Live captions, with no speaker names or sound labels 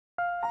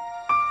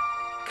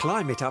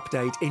Climate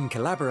update in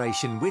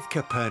collaboration with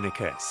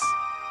Copernicus.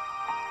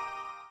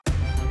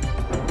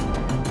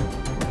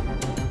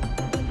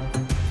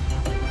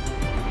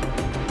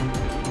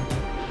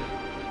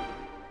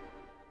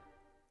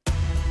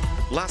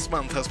 Last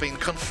month has been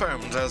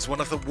confirmed as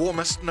one of the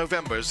warmest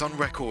Novembers on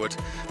record.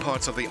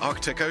 Parts of the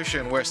Arctic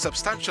Ocean were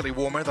substantially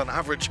warmer than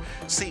average.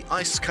 Sea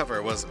ice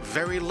cover was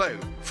very low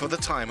for the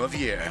time of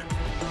year.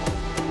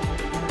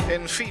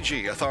 In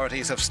Fiji,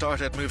 authorities have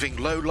started moving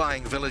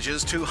low-lying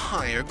villages to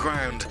higher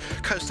ground.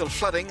 Coastal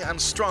flooding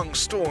and strong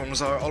storms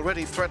are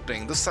already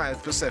threatening the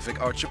South Pacific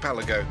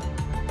archipelago.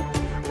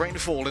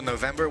 Rainfall in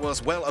November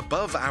was well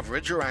above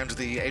average around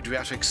the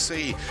Adriatic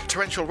Sea.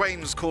 Torrential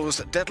rains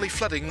caused deadly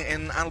flooding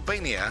in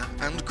Albania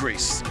and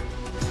Greece.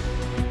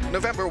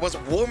 November was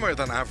warmer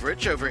than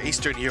average over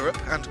Eastern Europe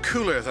and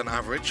cooler than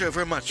average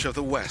over much of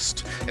the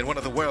West. In one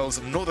of the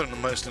world's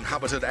northernmost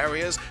inhabited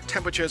areas,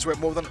 temperatures were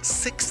more than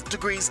 6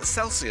 degrees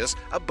Celsius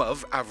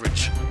above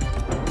average.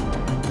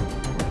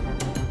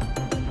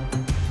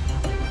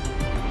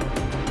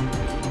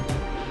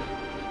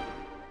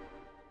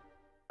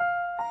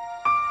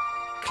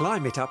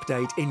 Climate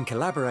update in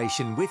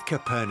collaboration with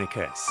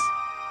Copernicus.